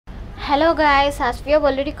Hello guys, as we have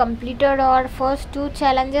already completed our first two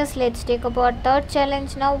challenges, let's take up our third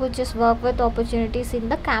challenge now, which is work with opportunities in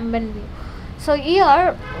the Kanban view. So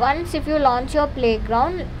here, once if you launch your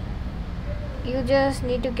playground, you just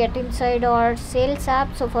need to get inside our sales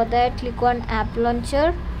app. So for that, click on app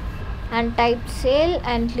launcher and type sale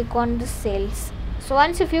and click on the sales. So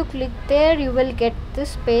once if you click there, you will get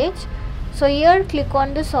this page. So here click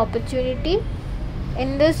on this opportunity.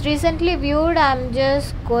 In this recently viewed, I'm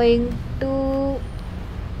just going to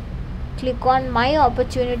click on my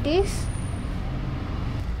opportunities,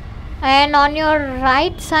 and on your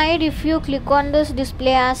right side if you click on this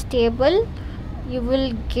display as table, you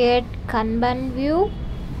will get Kanban view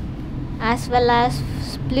as well as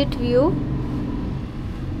split view.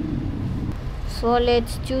 So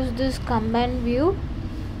let's choose this Kanban view.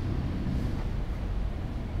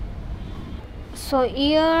 So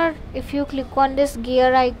here if you click on this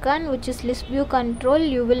gear icon, which is list view control,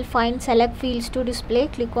 you will find select fields to display.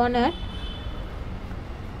 Click on it.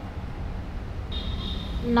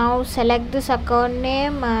 Now select this account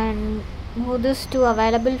name and move this to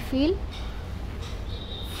available field,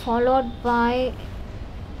 followed by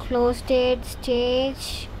close date,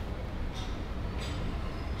 stage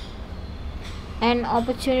and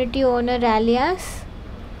opportunity owner alias.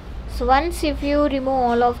 So once if you remove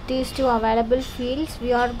all of these two available fields,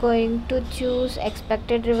 we are going to choose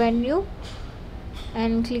expected revenue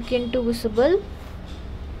and click into visible,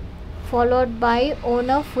 followed by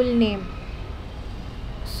owner full name,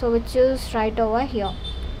 so which is right over here,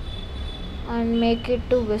 and make it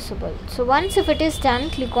to visible. So once if it is done,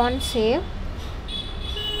 click on save.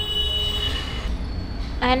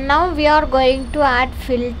 And now we are going to add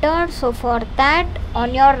filter. So for that,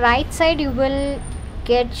 on your right side you will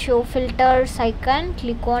get show filters icon.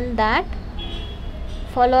 Click on that,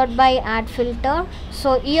 followed by add filter.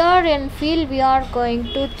 So here in field we are going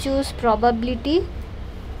to choose probability.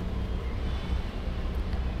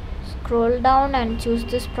 Scroll down and choose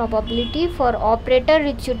this probability. For operator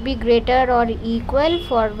it should be greater or equal.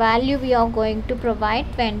 For value we are going to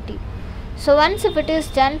provide 20. So once if it is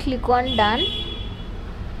done, click on done.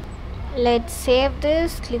 Let's save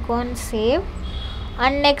this. Click on save.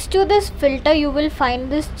 And next to this filter you will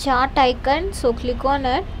find this chart icon, so click on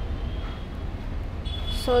it.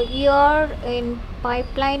 So here in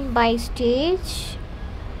pipeline by stage,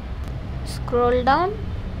 scroll down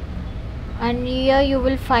and here you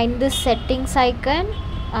will find this settings icon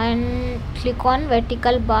and click on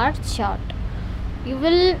vertical bar chart. You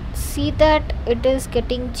will see that it is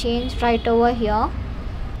getting changed right over here.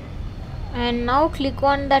 And now click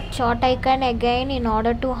on that chart icon again in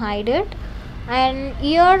order to hide it. And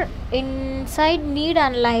here inside need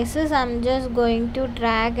analysis, I'm just going to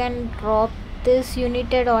drag and drop this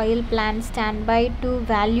united oil plant standby to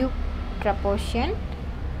value proportion.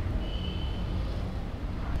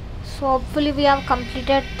 So hopefully we have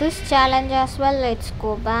completed this challenge as well. Let's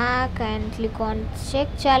go back and click on check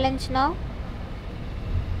challenge now.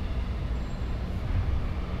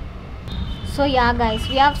 So yeah guys,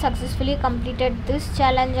 we have successfully completed this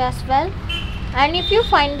challenge as well. And if you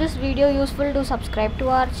find this video useful, do subscribe to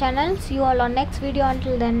our channel. See you all on next video.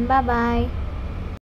 Until then, bye bye.